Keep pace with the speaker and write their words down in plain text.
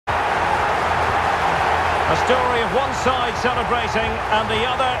A story of one side celebrating and the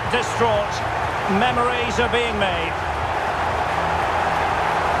other distraught. Memories are being made.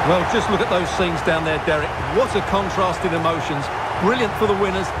 Well, just look at those scenes down there, Derek. What a contrast in emotions. Brilliant for the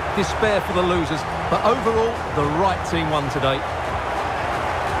winners, despair for the losers. But overall, the right team won today.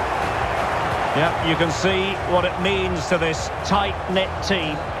 Yeah, you can see what it means to this tight-knit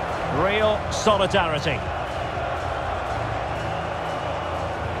team. Real solidarity.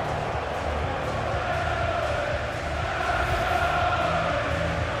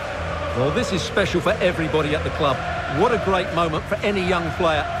 Well, this is special for everybody at the club. What a great moment for any young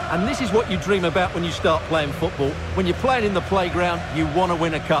player. And this is what you dream about when you start playing football. When you're playing in the playground, you want to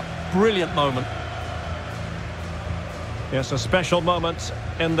win a cup. Brilliant moment. Yes, a special moment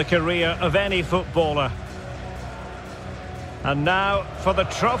in the career of any footballer. And now for the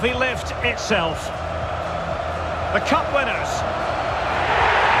trophy lift itself. The cup winners.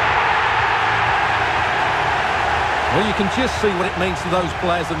 Well, you can just see what it means to those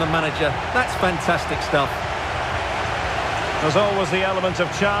players and the manager. That's fantastic stuff. There's always the element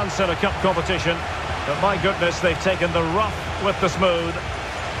of chance in a cup competition. But my goodness, they've taken the rough with the smooth.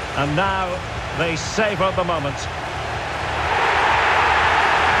 And now they savour the moment.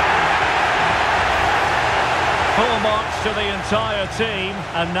 Full marks to the entire team.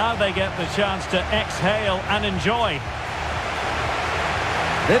 And now they get the chance to exhale and enjoy.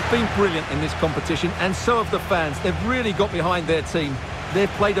 They've been brilliant in this competition, and so have the fans. They've really got behind their team. They've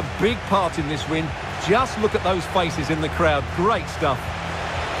played a big part in this win. Just look at those faces in the crowd. Great stuff.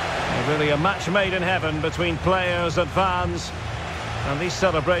 Really a match made in heaven between players and fans. And these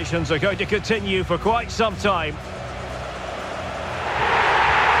celebrations are going to continue for quite some time.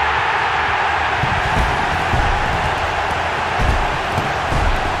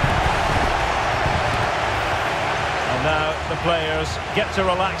 And now the players get to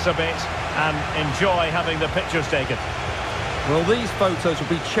relax a bit and enjoy having the pictures taken. Well, these photos will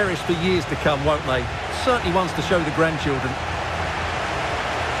be cherished for years to come, won't they? Certainly ones to show the grandchildren.